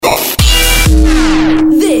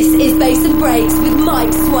Breaks with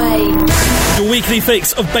Mike Sway. Your weekly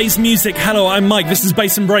fix of bass music. Hello, I'm Mike. This is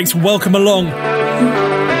Bass and Breaks. Welcome along.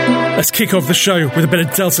 Let's kick off the show with a bit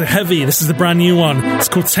of Delta Heavy. This is the brand new one. It's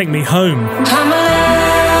called Take Me Home. I'm alive,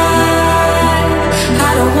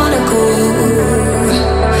 I don't wanna go.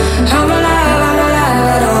 I'm alive,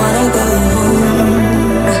 I don't wanna go.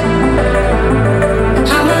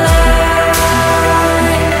 I'm alive,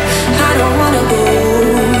 I don't wanna go.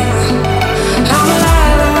 I'm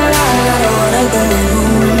alive, I don't wanna go.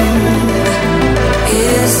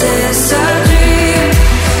 Is this a dream?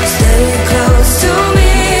 Stay close to me.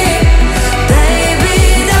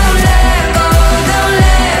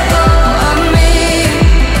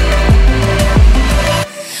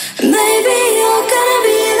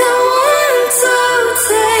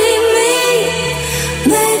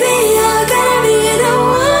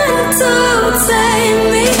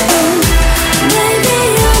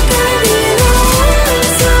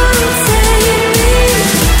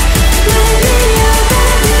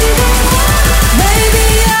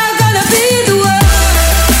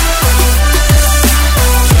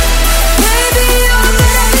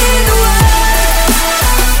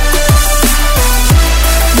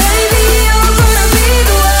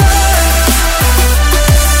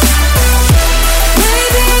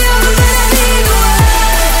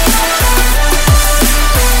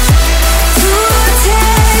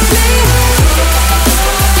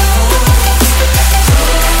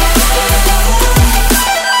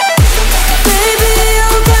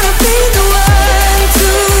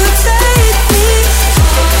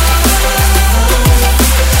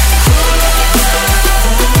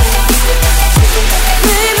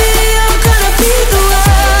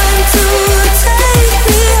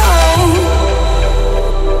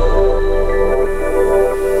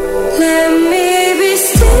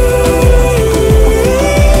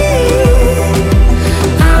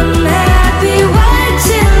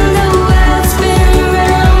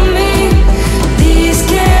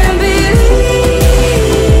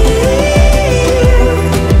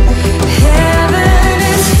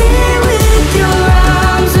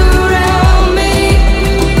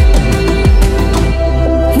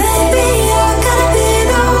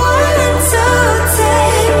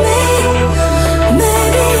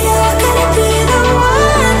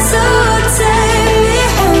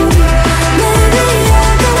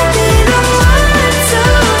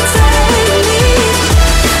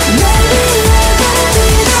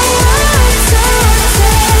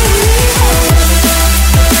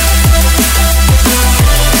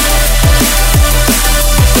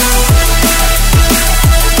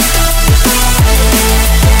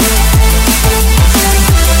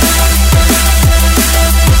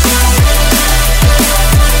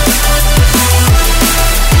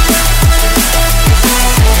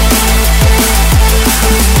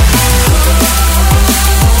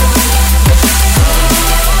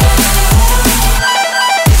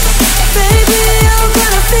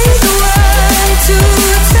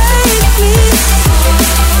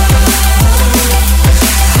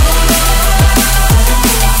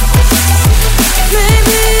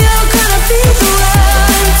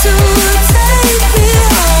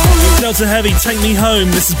 Heavy, Take Me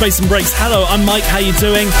Home. This is Bass and Breaks. Hello, I'm Mike. How you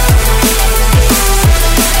doing?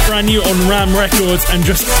 Brand new on Ram Records, and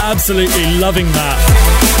just absolutely loving that.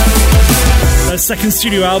 Their second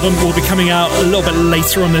studio album will be coming out a little bit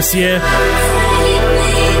later on this year.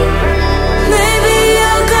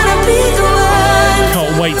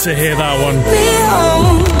 Can't wait to hear that one.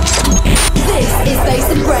 This is Bass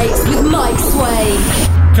and Breaks with Mike Sway.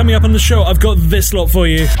 Coming up on the show, I've got this lot for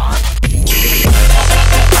you.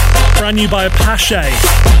 Brand new by Apache.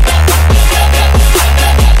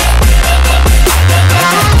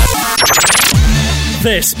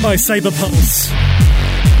 This by Saber Pulse.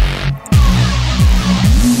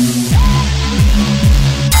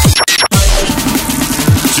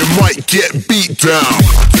 You might get beat down.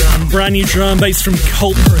 And brand new drum bass from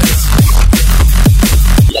Culprit.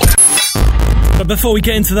 But before we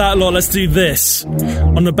get into that lot, let's do this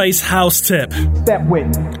on the bass house tip. Step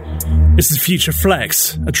with. This is Future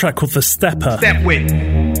Flex, a track called The Stepper. Step with.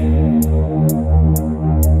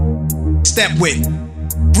 Step with.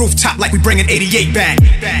 Rooftop like we bringing 88 back.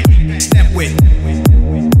 Step with.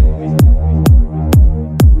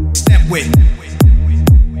 Step with.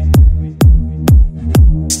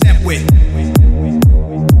 Step with.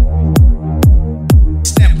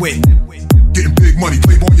 Step with. Getting big money,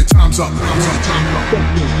 Playboy, your time's up.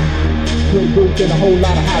 Great goose and a whole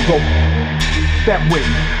lot of hydro. Step with.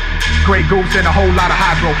 Grey Goose and a whole lot of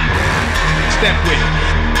hydro. Step with.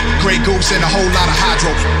 Grey Goose and a whole lot of hydro.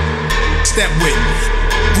 Step with.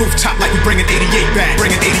 Rooftop Rooftop like we bringing 88 back.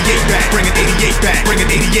 Bringing 88 back. Bringing 88 back. Bringing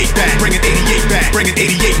 88 back. Bringing 88 back. Bringing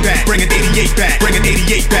 88 back. Bringing 88 back. Bringing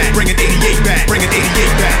 88 back. Bringing 88 back. Bringing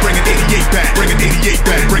 88 back. Bringing 88 back. Bringing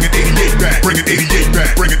 88 back. Bringing 88 back.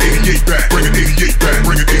 Bringing 88 back. Bringing 88 back. Bringing 88 back.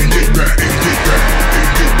 Bringing 88 back. 88 back.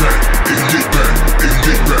 88 back. 88 back. 88 back. 88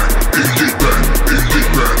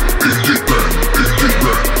 back.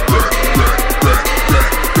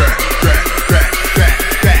 88 back. 88 back.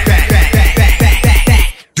 88 back.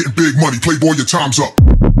 Getting big money, playboy, your time's up.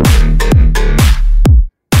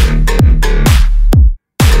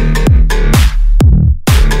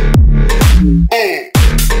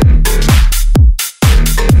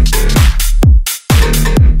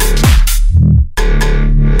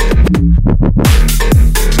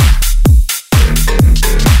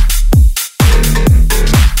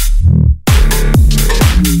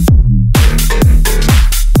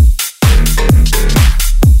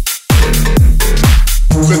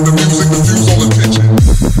 Let the music diffuse all attention.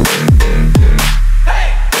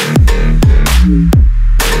 Hey!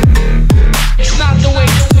 It's not the way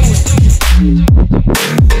to do it.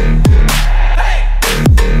 Hey!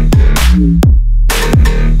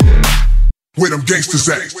 Where them gangsters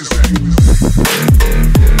at?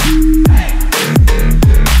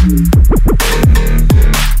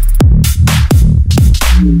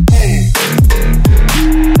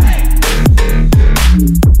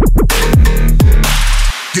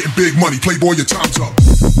 Getting big money, playboy, your time's up.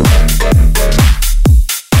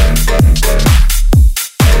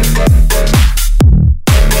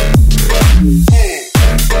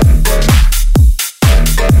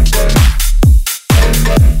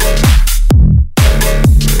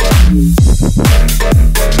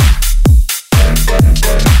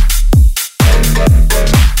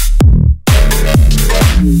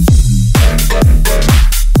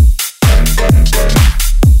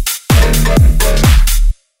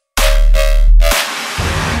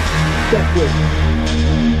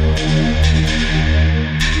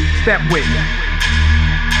 Step with.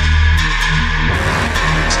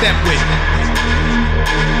 Step with.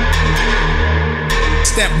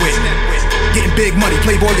 Step with. Getting big money,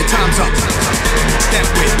 playboy, your time's up. Step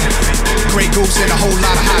with. Grey Goose and a whole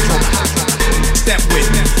lot of hydro. Step with.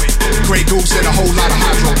 Grey Goose and a whole lot of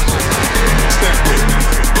hydro. Step with.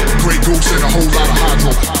 Grey Goose and a whole lot of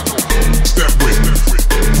hydro. Step with.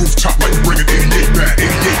 Rooftop like we bringing 88 back.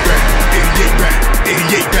 88 back. 88 back.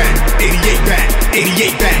 88 back. 88 back.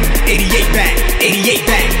 88 back, 88 back, 88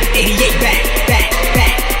 back, 88 back, back,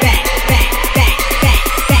 back, back, back, back, back,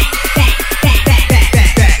 back, back, back, back, back,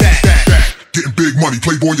 back, back, back. Getting big money,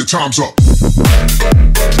 playboy, your time's up.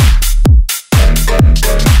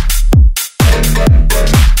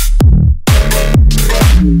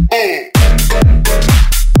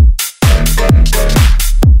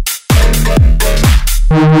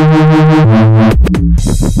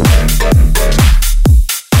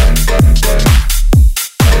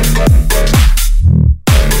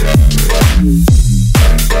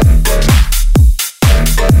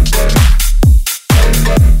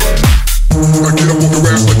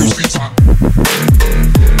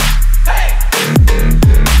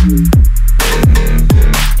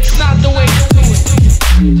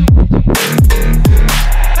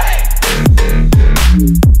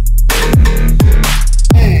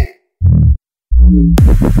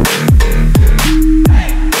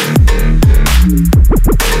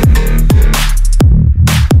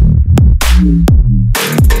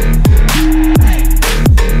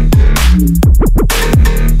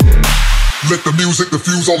 Let the music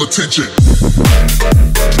diffuse all attention.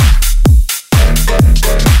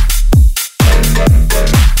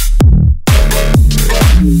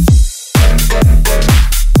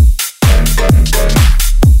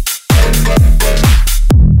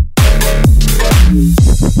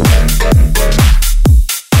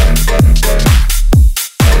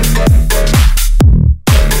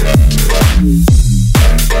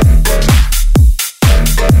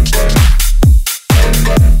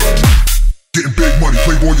 Getting big money,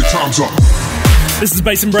 playboy, your time's up. This is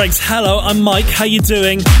Bass and Breaks. Hello, I'm Mike. How you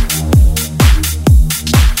doing?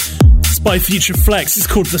 It's by Future Flex. It's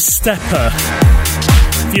called The Stepper.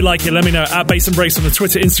 If you like it, let me know at Bass and Breaks on the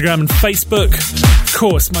Twitter, Instagram, and Facebook. Of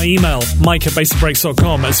course, my email,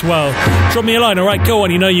 mike@bassandbreaks.com as well. Drop me a line, alright? Go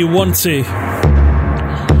on, you know you want to.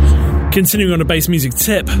 Continuing on a bass music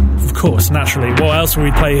tip, of course, naturally. What else will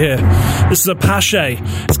we play here? This is Apache.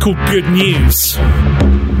 It's called Good News.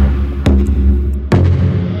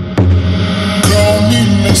 Call me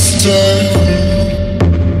Mr.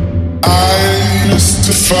 I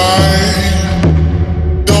mystify.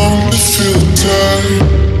 Don't be filtered.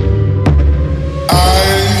 I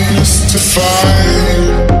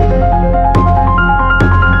mystify.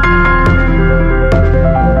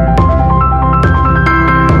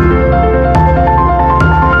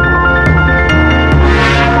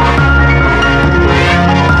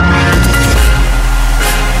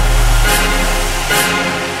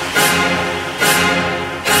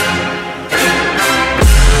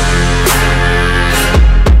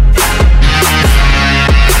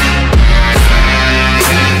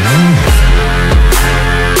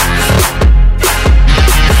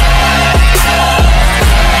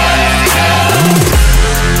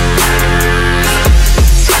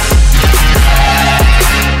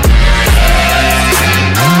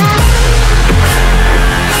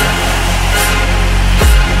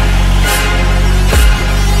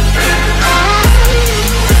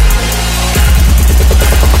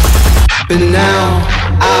 but now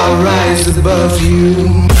I'll rise above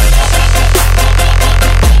you.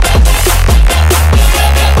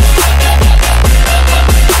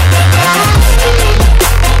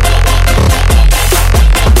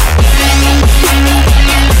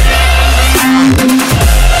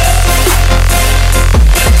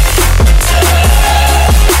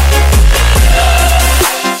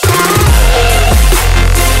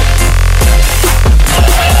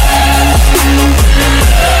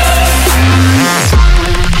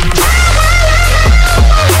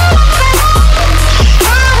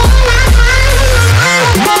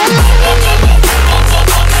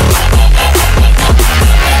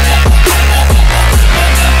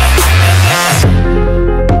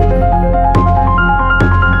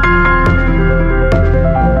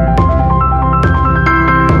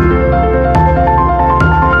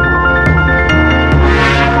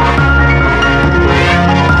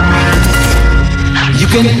 You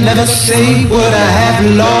can never say what I have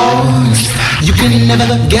lost. You can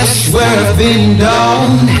never guess where I've been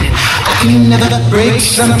down. I can never break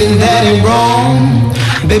something that ain't wrong.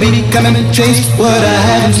 Baby, come and taste what I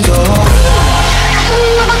have in store. I can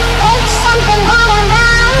never break something that ain't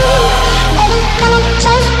wrong. Baby, come and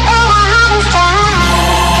taste what I have in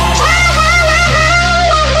store.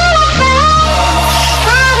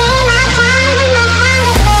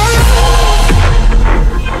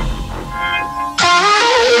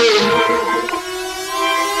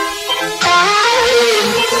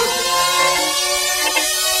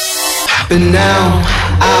 But now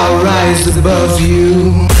I'll rise above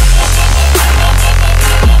you.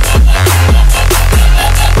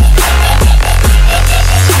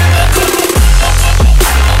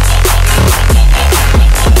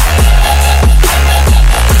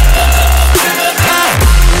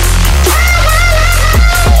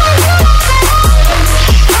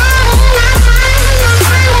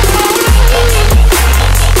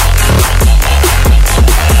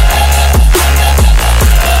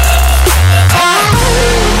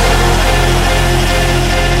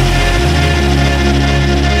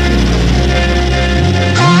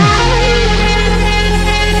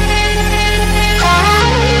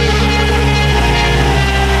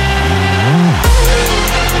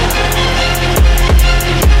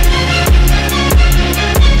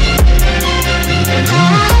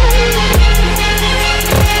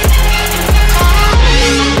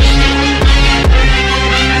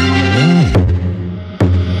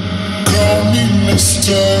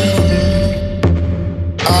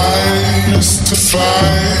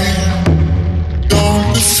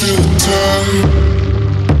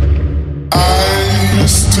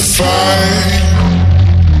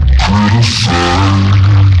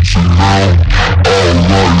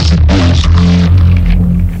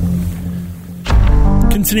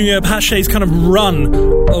 Continuing Apache's kind of run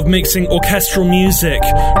of mixing orchestral music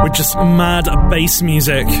with just mad bass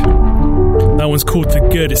music. That one's called The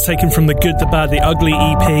Good. It's taken from The Good, The Bad, The Ugly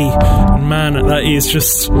EP. And man, that is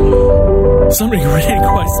just something really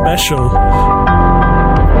quite special.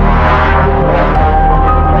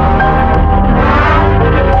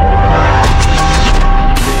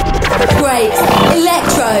 Breaks,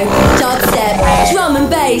 electro, dubstep, drum and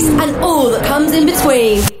bass, and all that comes in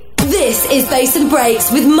between. This is Bass and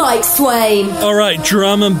Breaks with Mike Swain. Alright,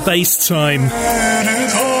 drum and bass time.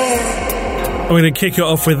 I'm going to kick it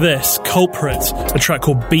off with this, Culprit, a track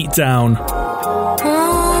called Beat Down.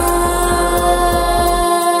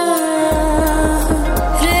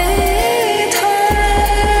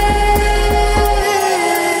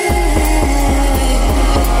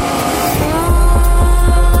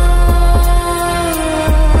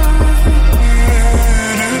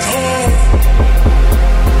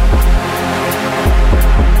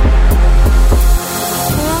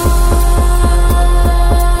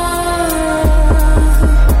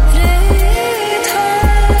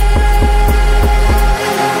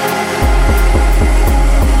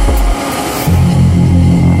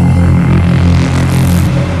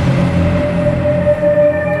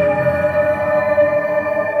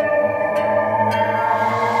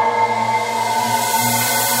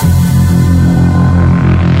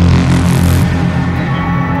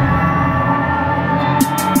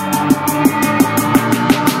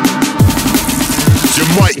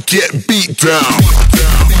 Get beat down.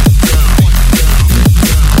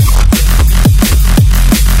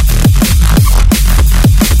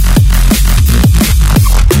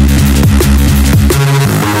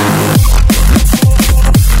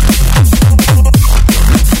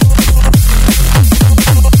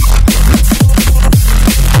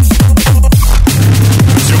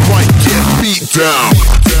 You might get beat down.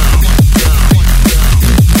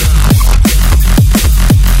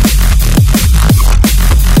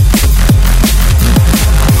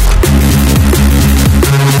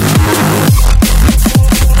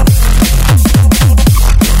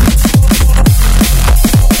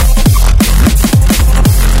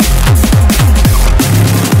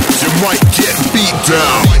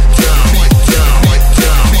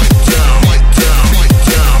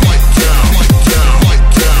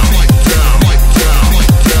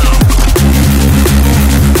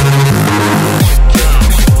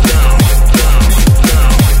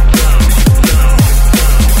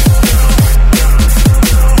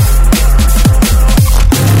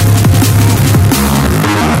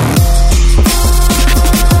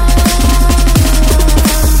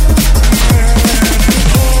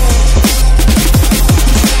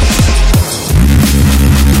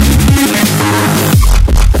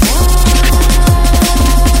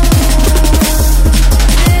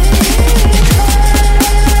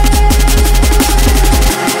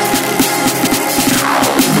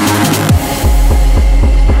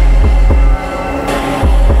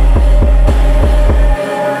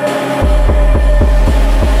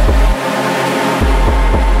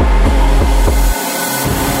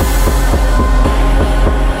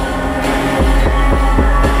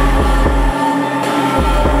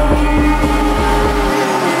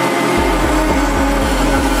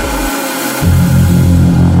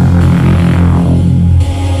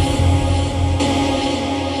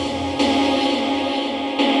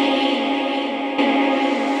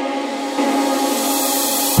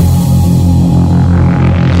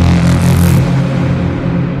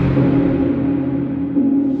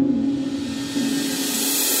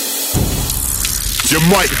 You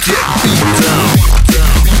might get beat down.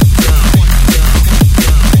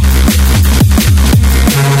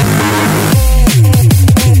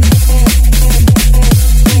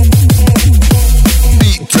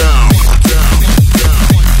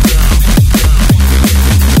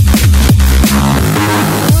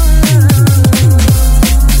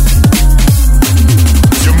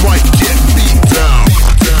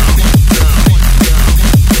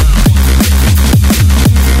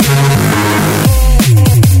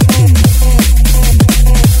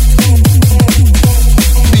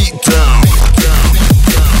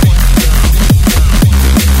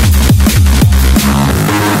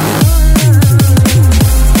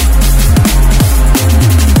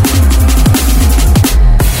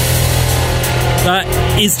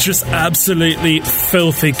 Is just absolutely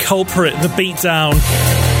filthy. Culprit, the beatdown.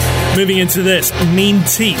 Moving into this, Mean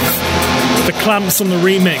Teeth. The Clamps on the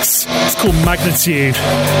remix. It's called Magnitude.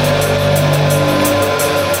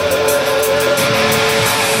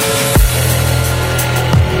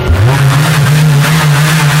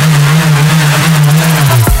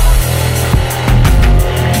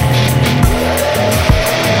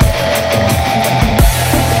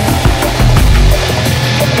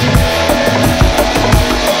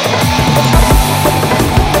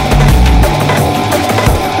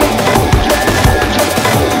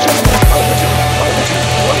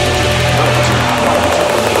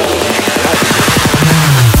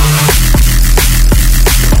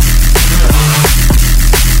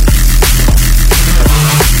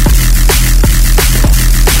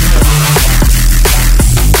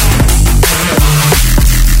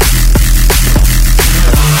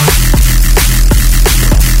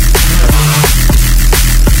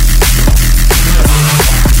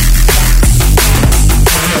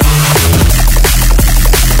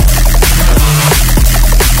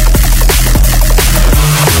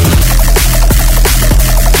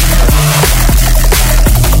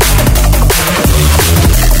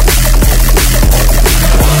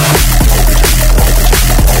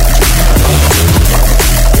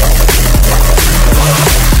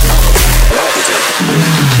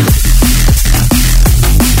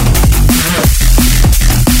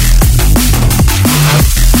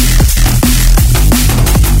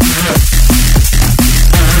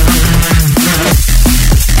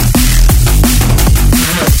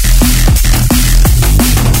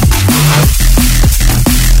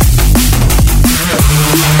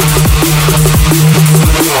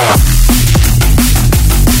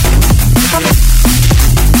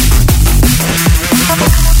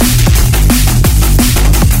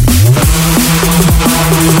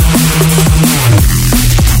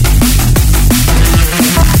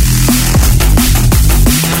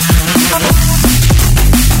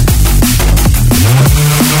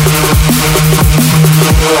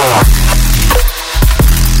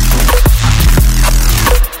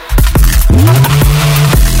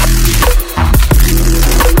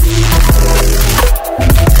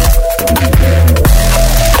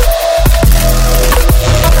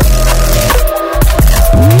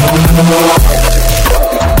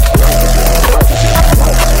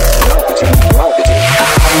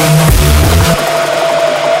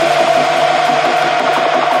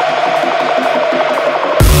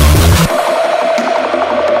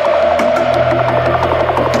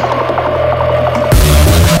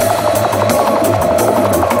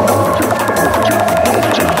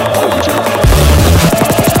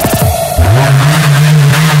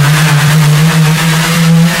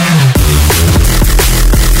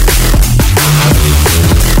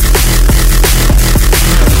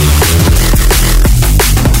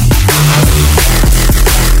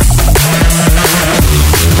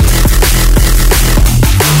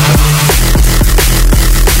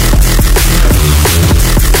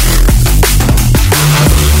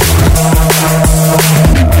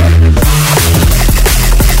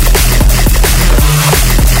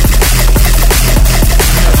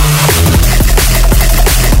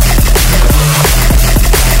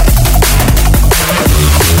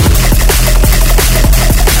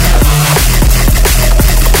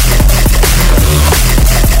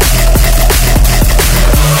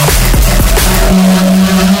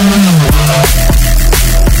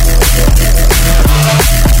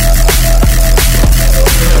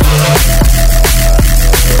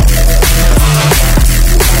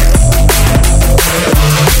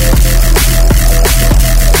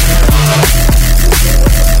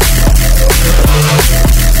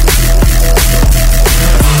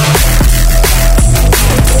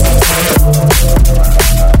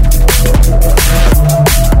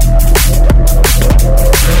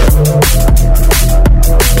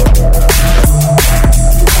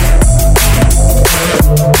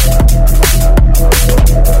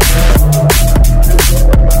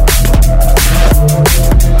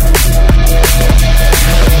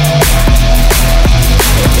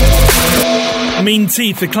 Mean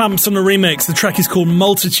Teeth, the Clamps on the remix. The track is called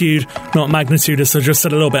Multitude, not Magnitude, as I just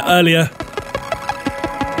said a little bit earlier.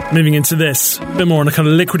 Moving into this, a bit more on the kind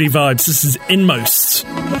of liquidy vibes. This is Inmost,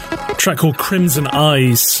 a track called Crimson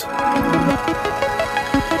Eyes.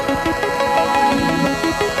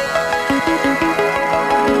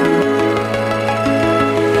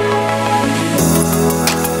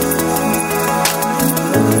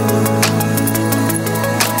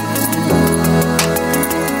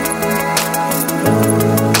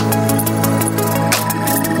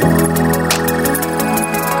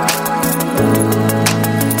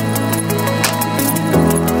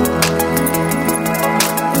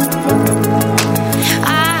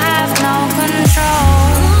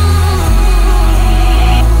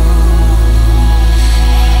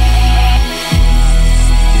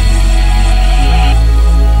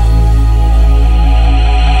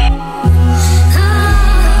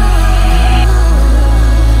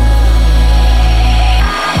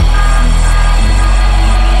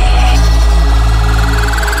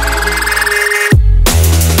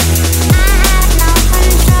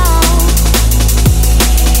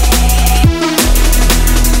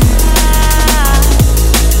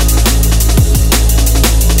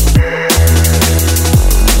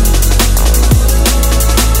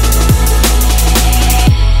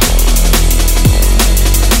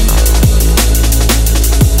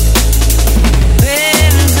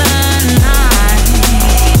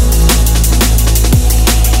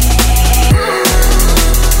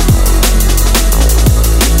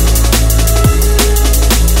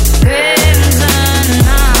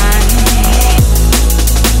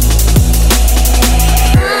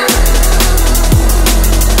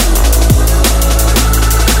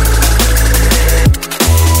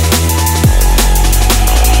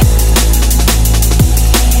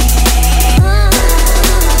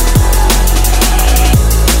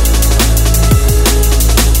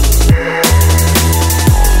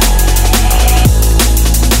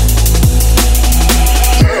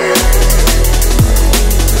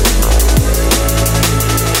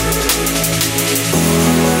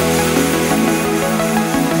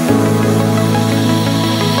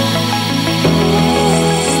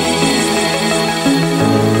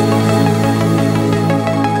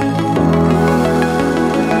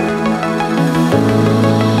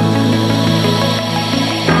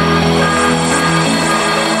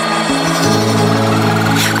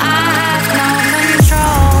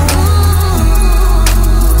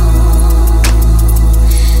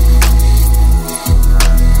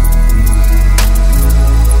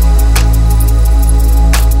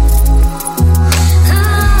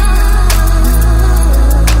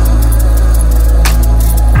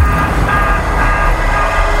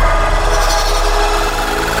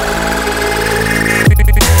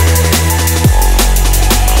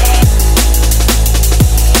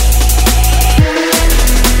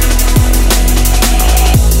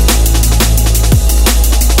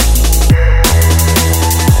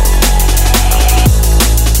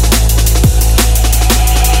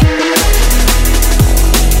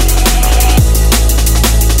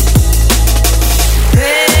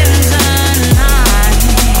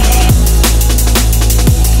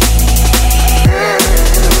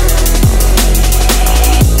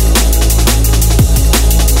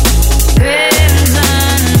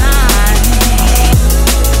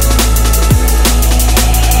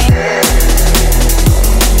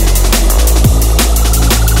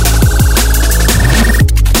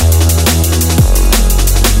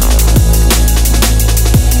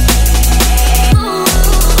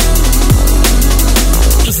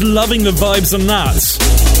 Loving the vibes on that.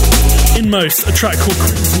 Inmost, a track called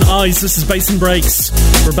Crimson Eyes. This is Bass and Breaks.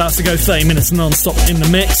 We're about to go 30 minutes non-stop in the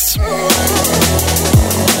mix.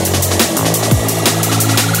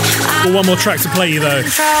 Got one more track to play you though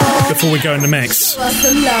before we go in the mix. Give us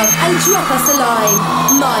some love and drop us a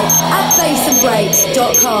line.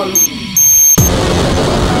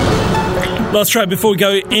 Mike@bassandbreaks.com. Last track before we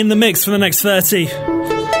go in the mix for the next 30.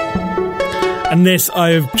 And this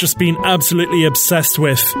I've just been absolutely obsessed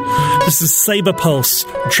with. This is Saber Pulse,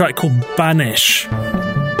 a track called Banish.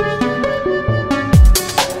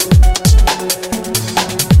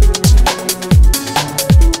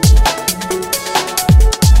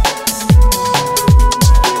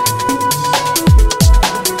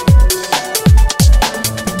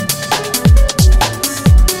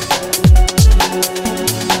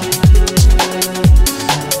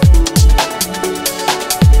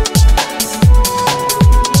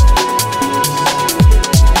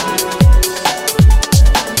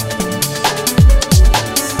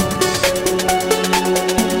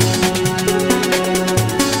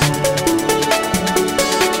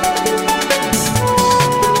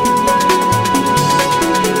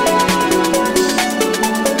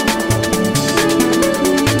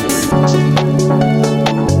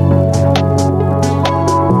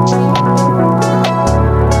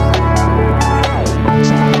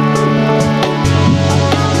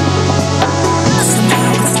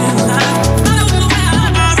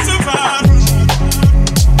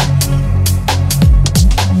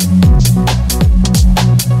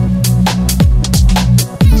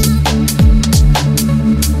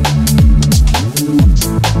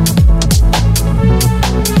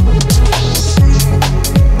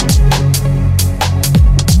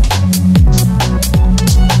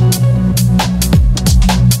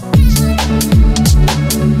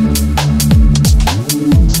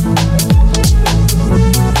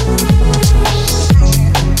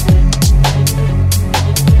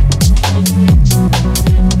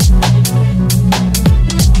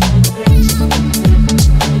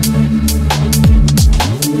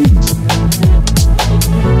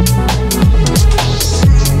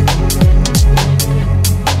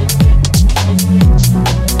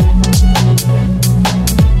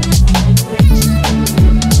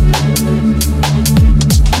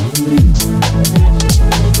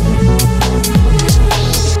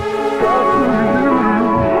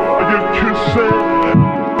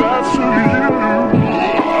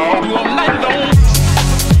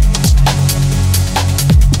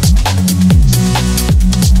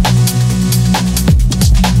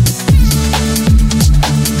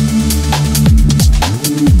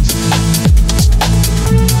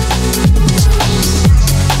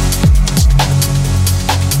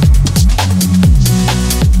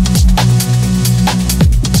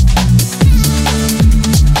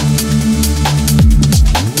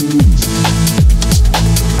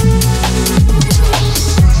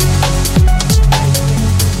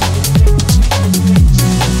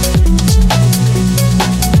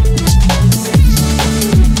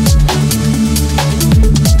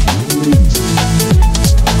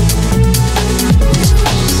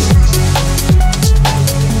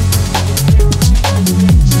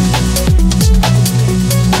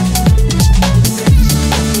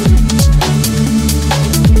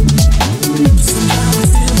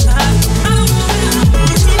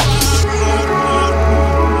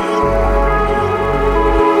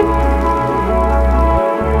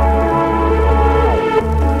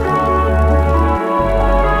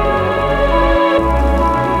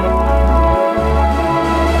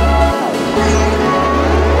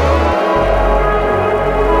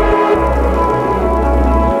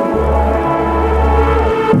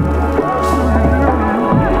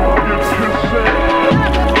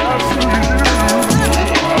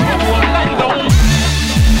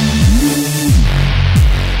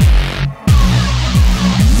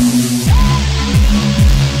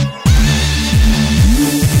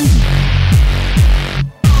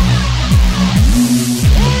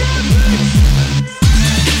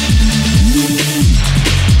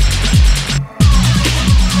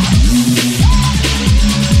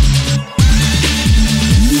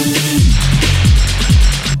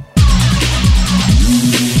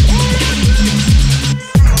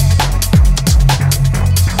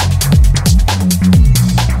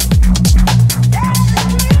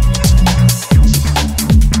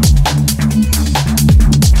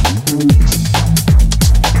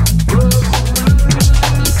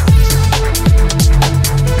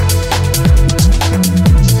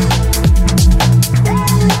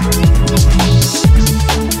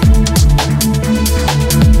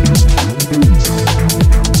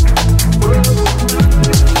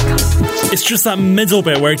 just that middle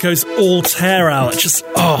bit where it goes all tear out. Just,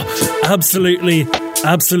 absolutely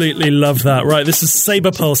love that. Right, this is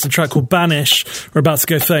Saber Pulse, a track called Banish. We're about to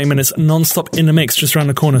go 30 minutes non-stop in the mix just around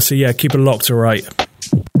the corner, so yeah, keep it locked, alright.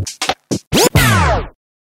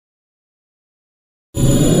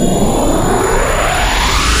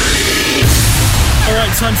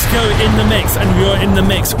 Time to go in the mix, and you're in the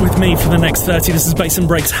mix with me for the next 30. This is Bass and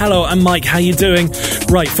Breaks. Hello, I'm Mike. How you doing?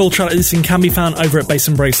 Right, full track listing can be found over at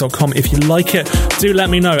bassandbreaks.com. If you like it, do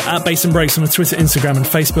let me know at Bass and Breaks on the Twitter, Instagram, and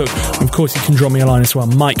Facebook. And of course, you can drop me a line as well,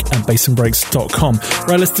 Mike at bassandbreaks.com.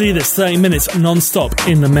 Right, let's do this. 30 minutes non-stop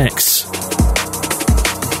in the mix.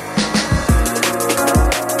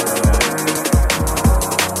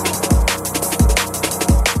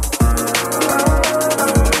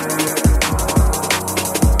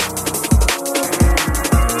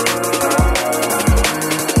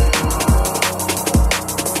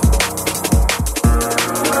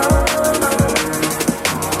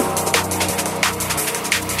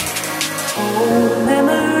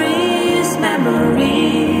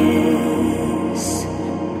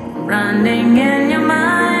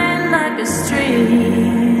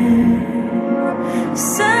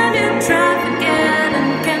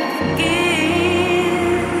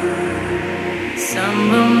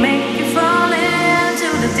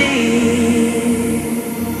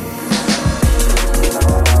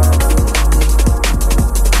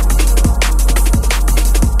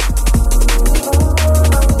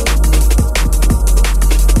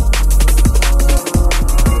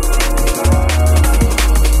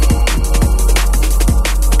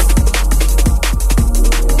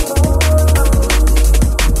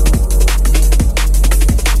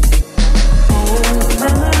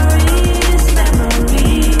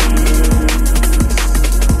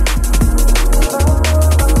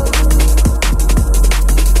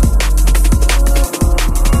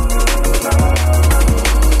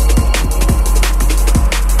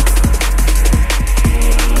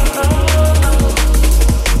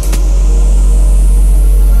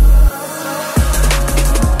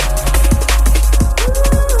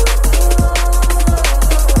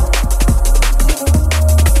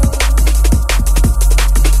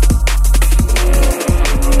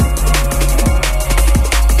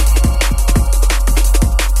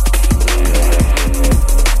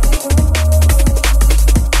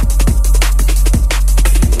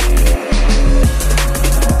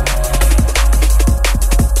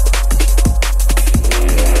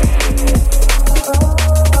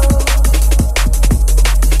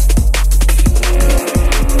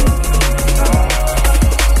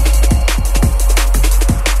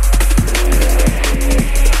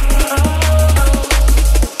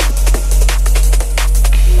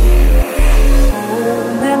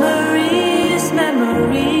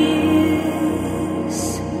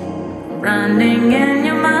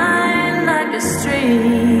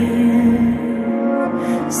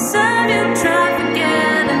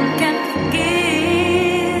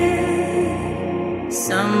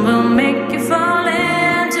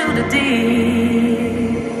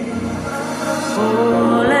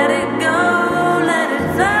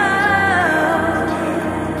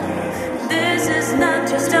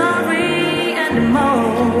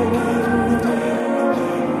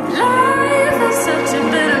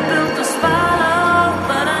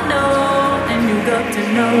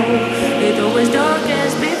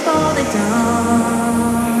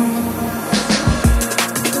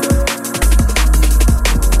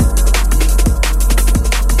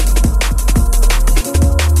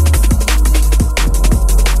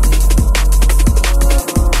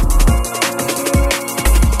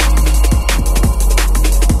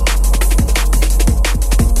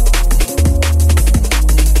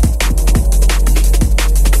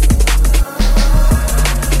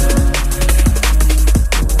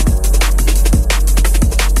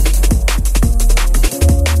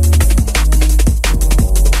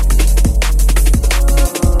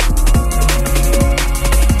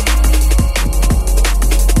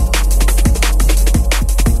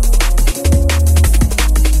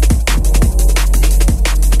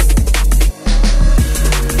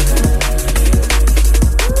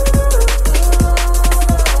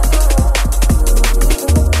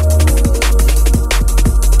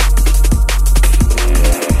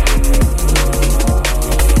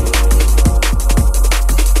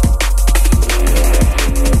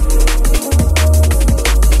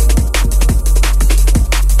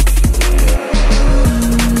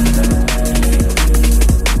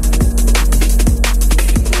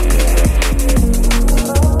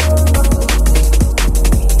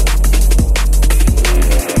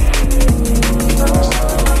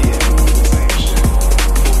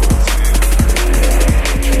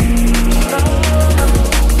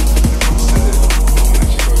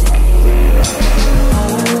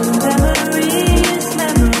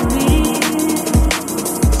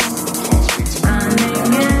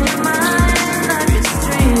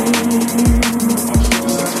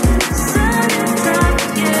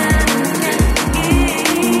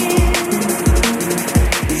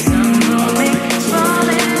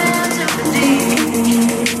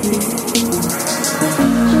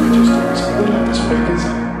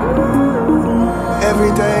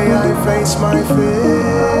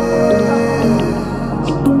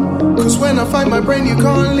 Cause when I find my brain, you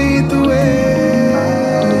can't lead the way.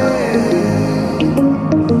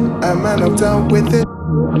 And man, I've dealt with it.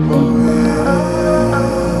 Oh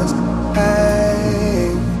yes,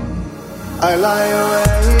 hey, I lie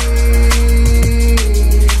awake,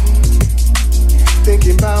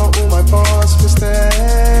 thinking about all my past mistakes.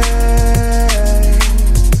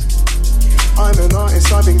 I'm an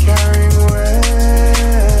artist, I've been carrying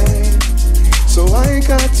weight, so I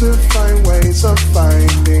got to find ways of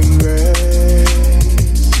finding grace.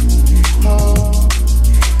 Oh,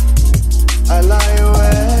 I lie awake.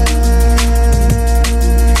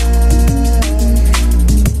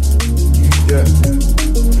 Yeah.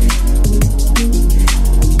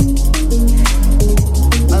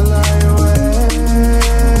 I lie awake.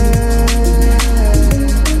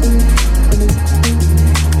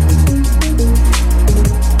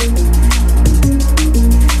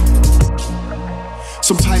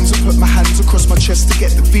 Sometimes I put my hands across my chest to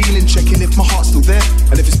get the feeling, checking if my heart's still there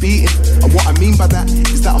and if it's beating. And what I mean by that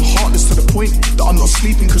is that I'm heartless to the point that I'm not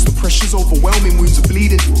sleeping cause the pressure's overwhelming, wounds are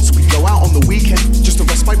bleeding. So we go out on the weekend just to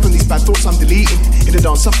respite from these bad thoughts I'm deleting. In the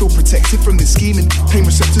dance I feel protected from this scheming. Pain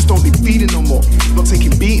receptors don't need feeding no more. Not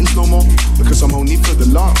taking beatings no more because I'm only for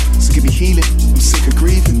the love. So give me healing, I'm sick of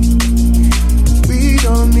grieving. We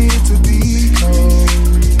don't need to be cold.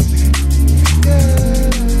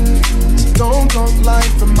 Yeah. Don't lie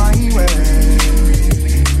from my way.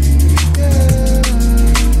 Yeah.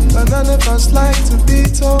 But none of us like to be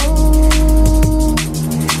told.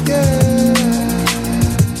 Yeah.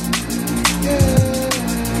 Yeah.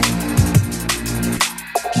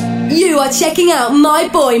 You are checking out my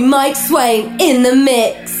boy Mike Swain in the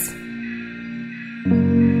mix.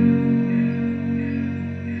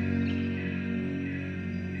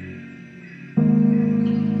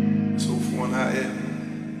 It's all for one out here.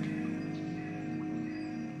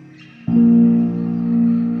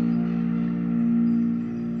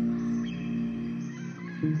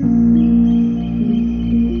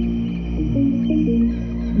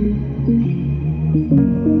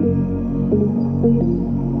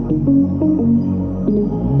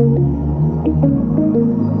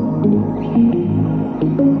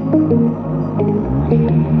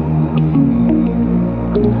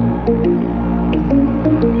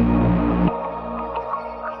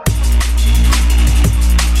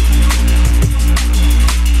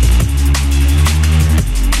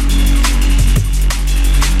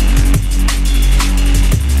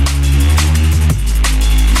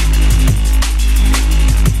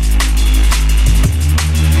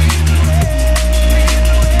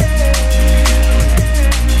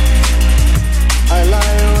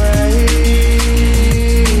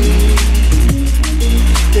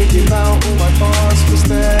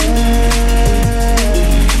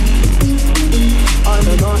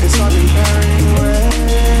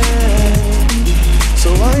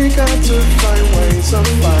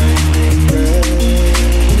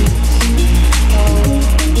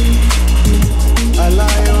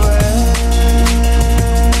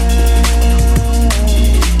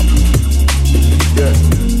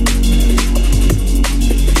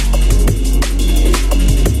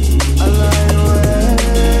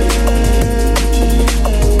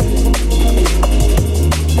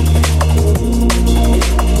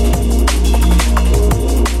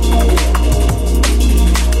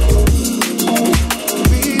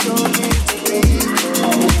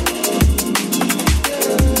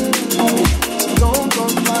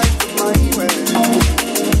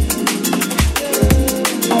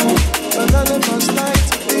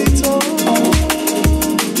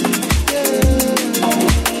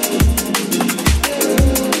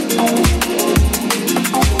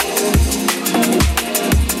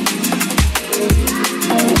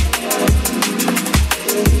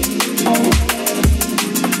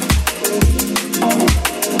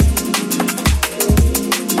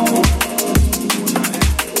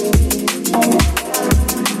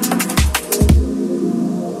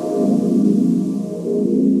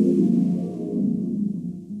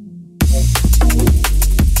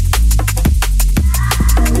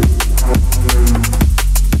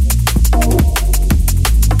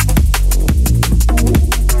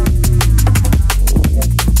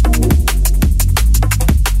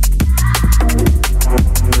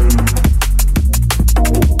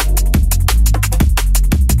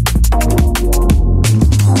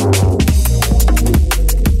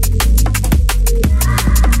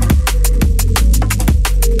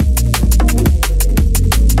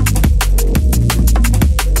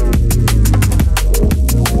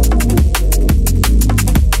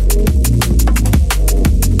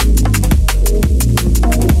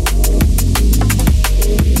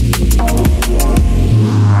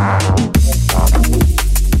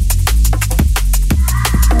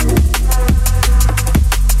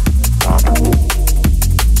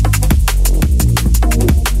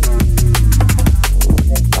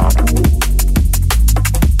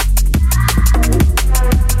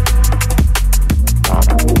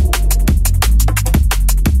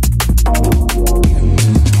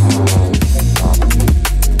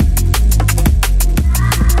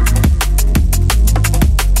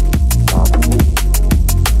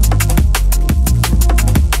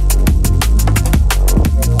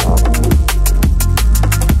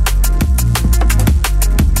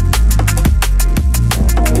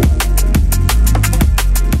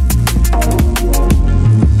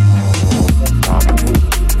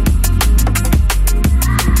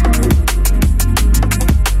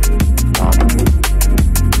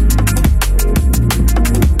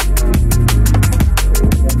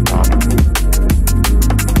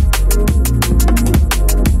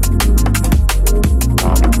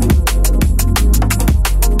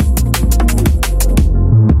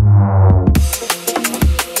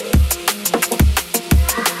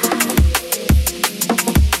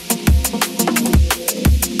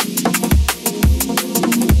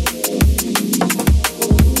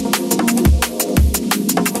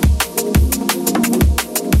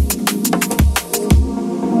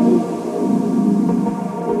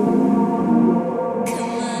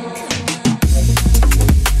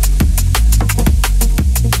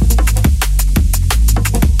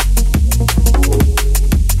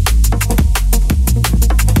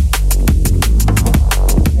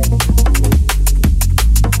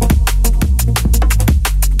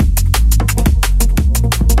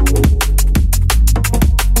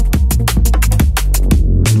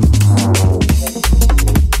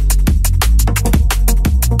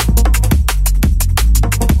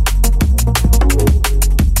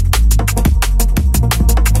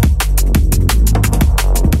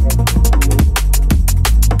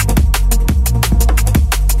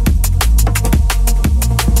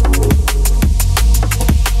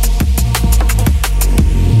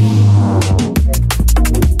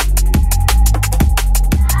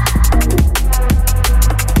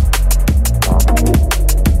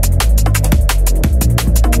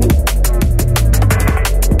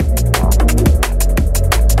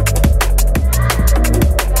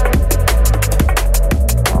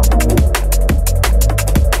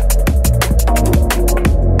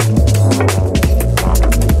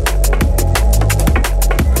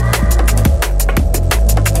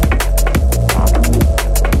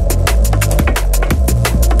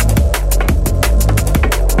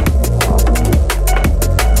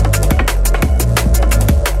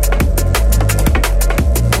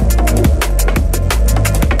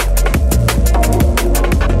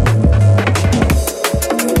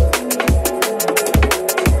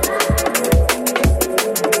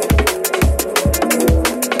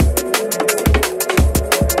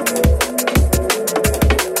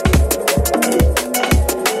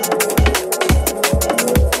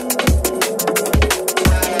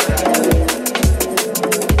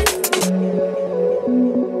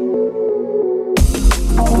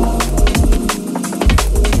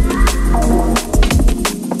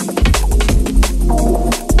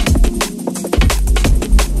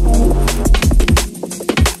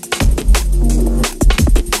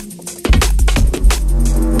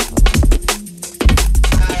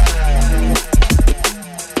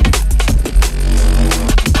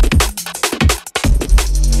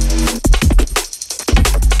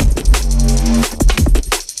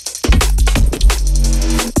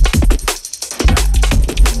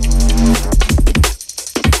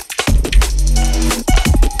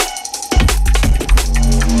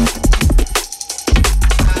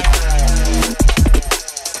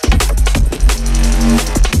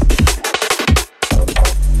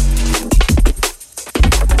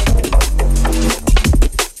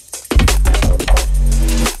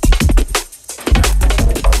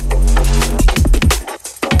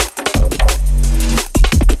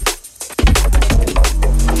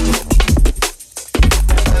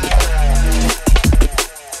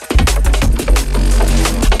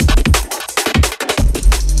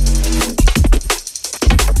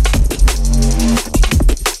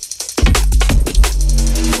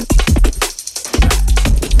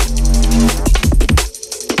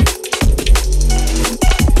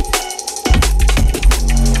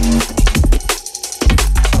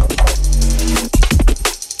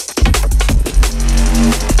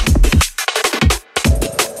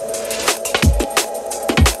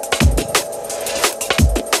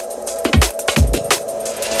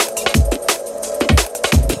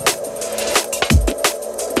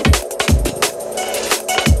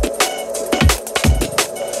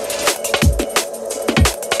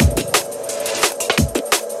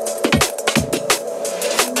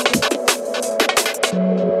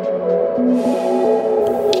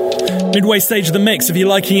 Midway stage of the mix. If you're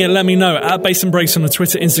liking it, let me know. At Bass and Breaks on the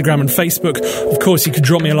Twitter, Instagram and Facebook. Of course, you could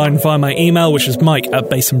drop me a line via my email, which is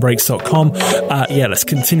mike@bassandbreaks.com. Yeah, let's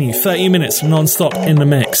continue. 30 minutes non-stop in the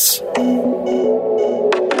mix.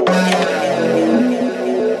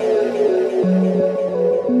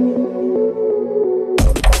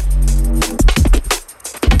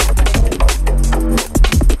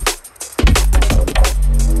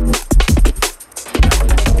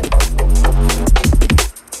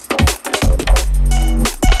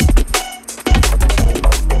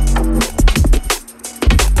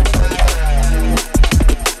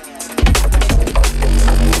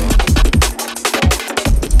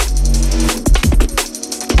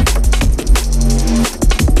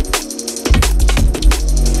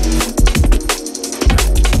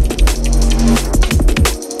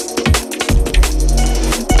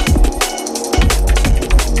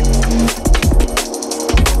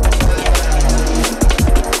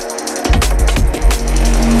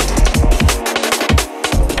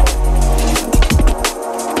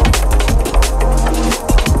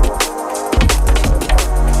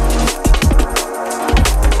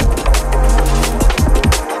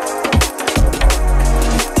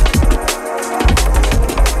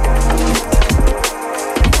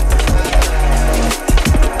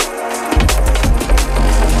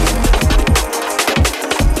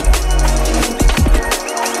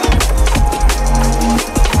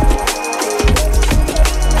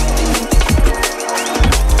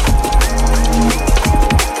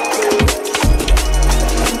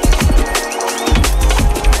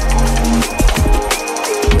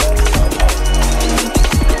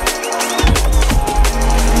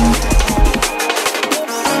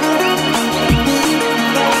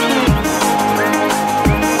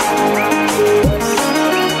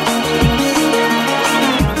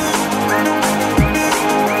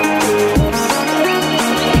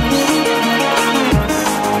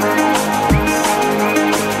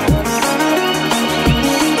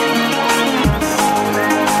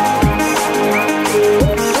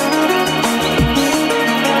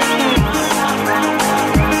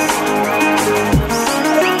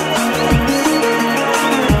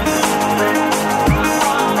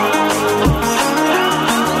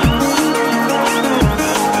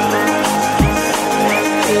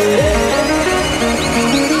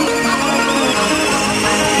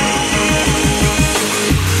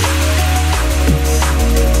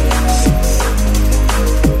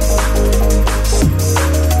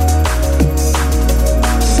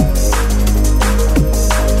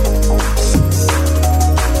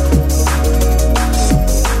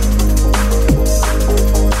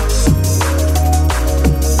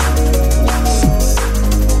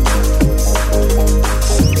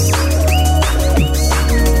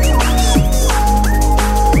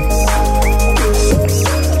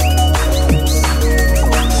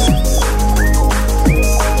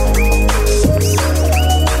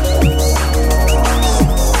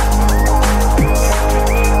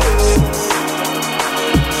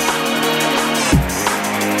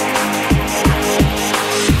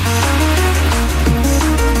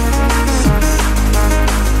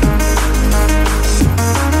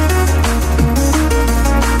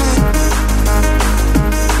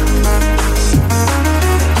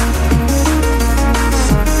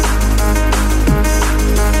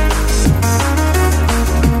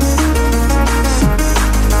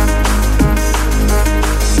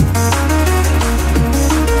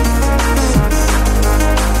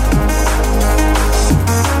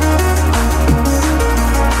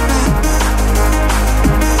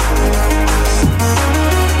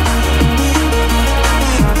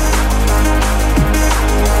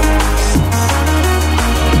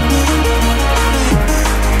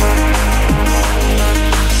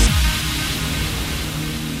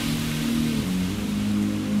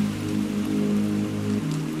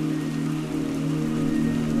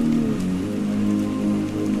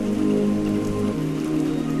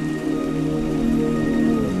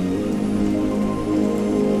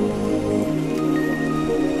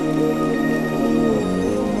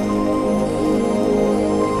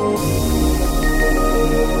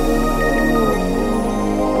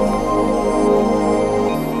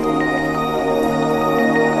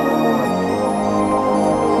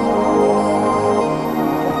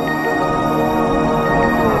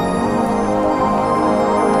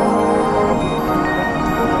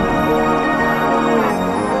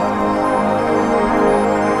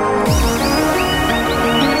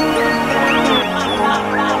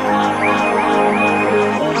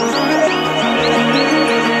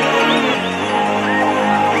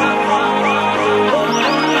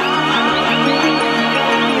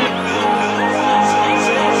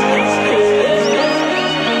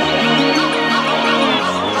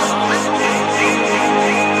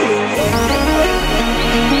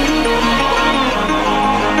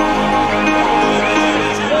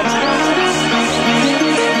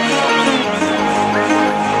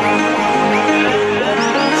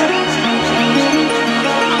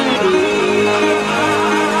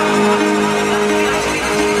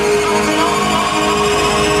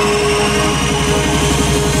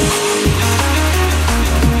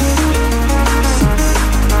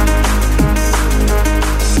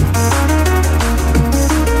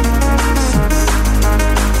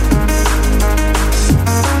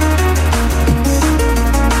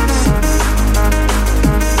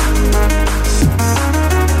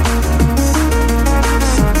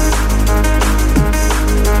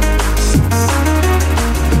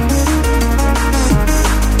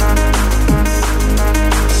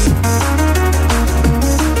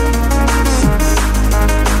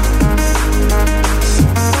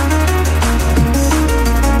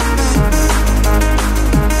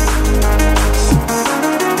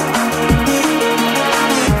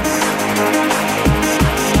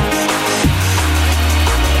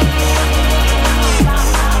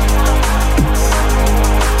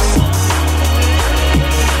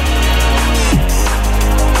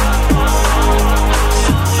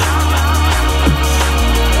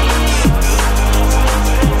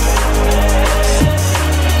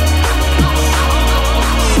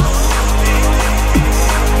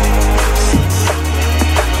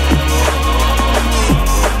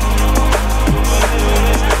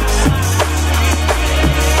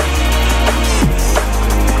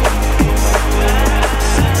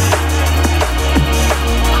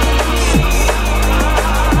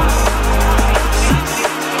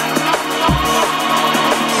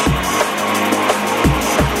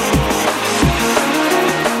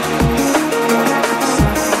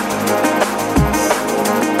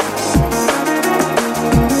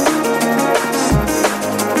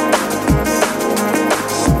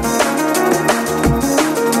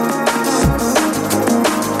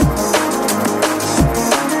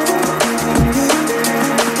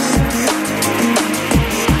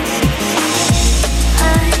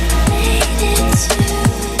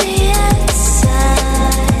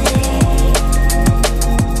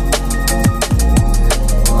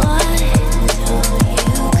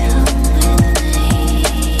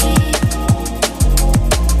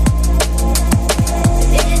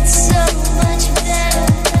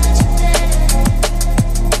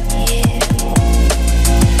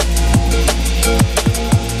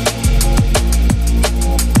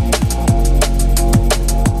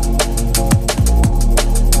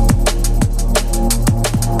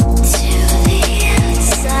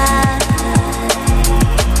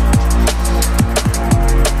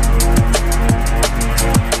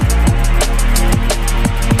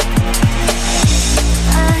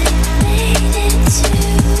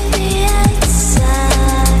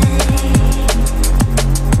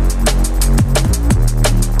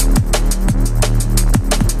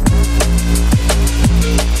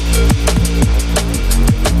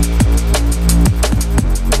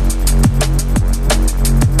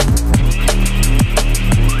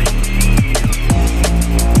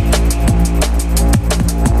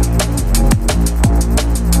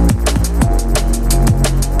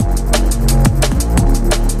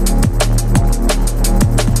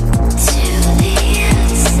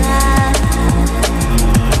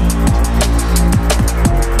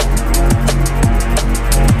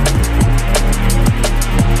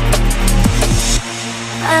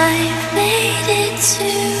 I've made it to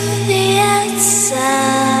the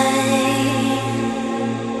outside.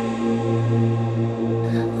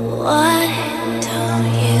 Why don't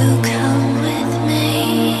you come with me?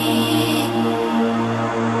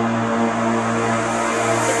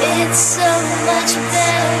 It's so much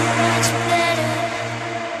better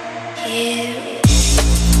here.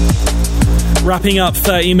 Wrapping up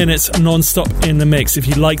 30 minutes non-stop in the mix. If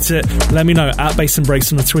you liked it, let me know at Bass and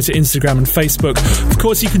Breaks on the Twitter, Instagram and Facebook. Of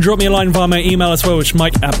course, you can drop me a line via my email as well, which is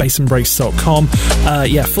mike@bassandbreaks.com.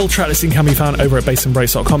 Full track listing can be found over at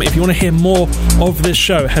bassandbreaks.com. If you want to hear more of this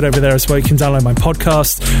show, head over there as well. You can download my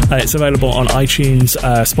podcast. It's available on iTunes,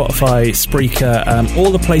 Spotify, Spreaker,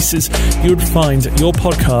 all the places you would find your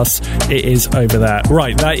podcast. It is over there.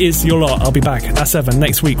 Right, that is your lot. I'll be back at 7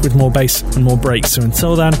 next week with more bass and more breaks. So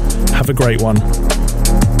until then, have a great one.